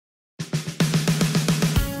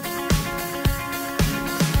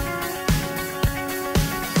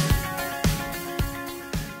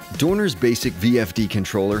Dorner's basic VFD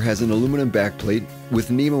controller has an aluminum backplate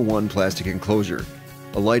with NEMA 1 plastic enclosure,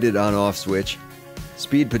 a lighted on-off switch,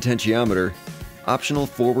 speed potentiometer, optional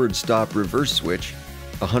forward stop reverse switch,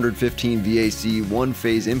 115 VAC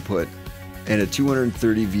 1-phase input, and a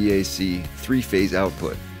 230 VAC 3-phase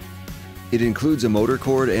output. It includes a motor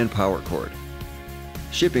cord and power cord.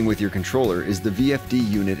 Shipping with your controller is the VFD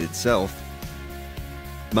unit itself,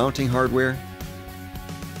 mounting hardware,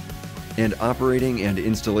 and operating and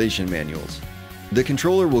installation manuals. The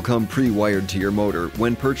controller will come pre-wired to your motor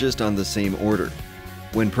when purchased on the same order.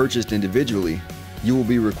 When purchased individually, you will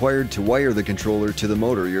be required to wire the controller to the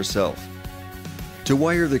motor yourself. To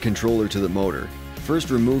wire the controller to the motor, first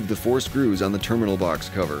remove the 4 screws on the terminal box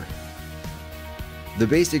cover. The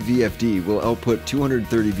basic VFD will output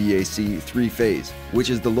 230 VAC 3-phase, which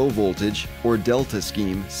is the low voltage or delta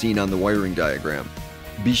scheme seen on the wiring diagram.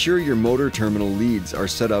 Be sure your motor terminal leads are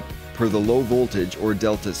set up per the low voltage or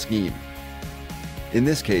delta scheme. In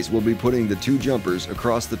this case, we'll be putting the 2 jumpers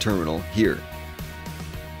across the terminal here.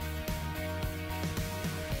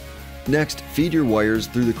 Next, feed your wires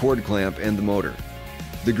through the cord clamp and the motor.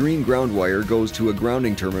 The green ground wire goes to a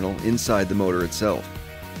grounding terminal inside the motor itself.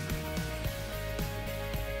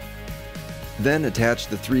 Then attach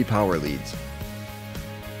the 3 power leads.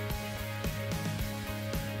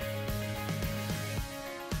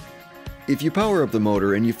 If you power up the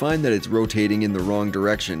motor and you find that it's rotating in the wrong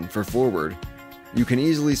direction for forward, you can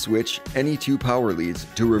easily switch any 2 power leads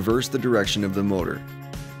to reverse the direction of the motor.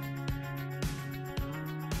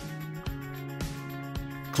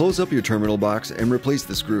 Close up your terminal box and replace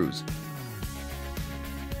the screws.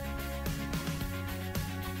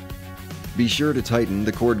 Be sure to tighten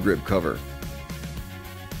the cord grip cover.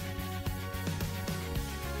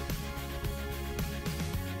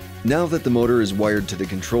 Now that the motor is wired to the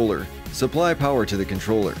controller, supply power to the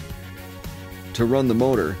controller. To run the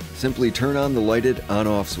motor, simply turn on the lighted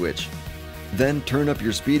on-off switch. Then turn up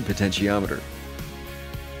your speed potentiometer.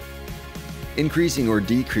 Increasing or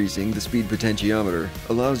decreasing the speed potentiometer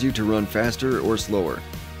allows you to run faster or slower.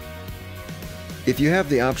 If you have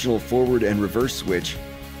the optional forward and reverse switch,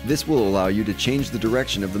 this will allow you to change the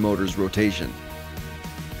direction of the motor's rotation.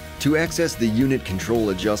 To access the unit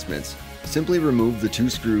control adjustments, simply remove the 2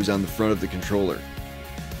 screws on the front of the controller.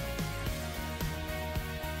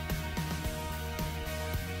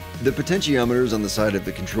 The potentiometers on the side of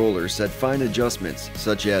the controller set fine adjustments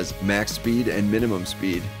such as max speed and minimum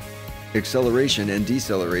speed, acceleration and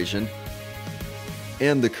deceleration,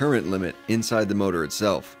 and the current limit inside the motor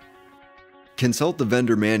itself. Consult the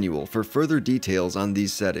vendor manual for further details on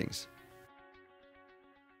these settings.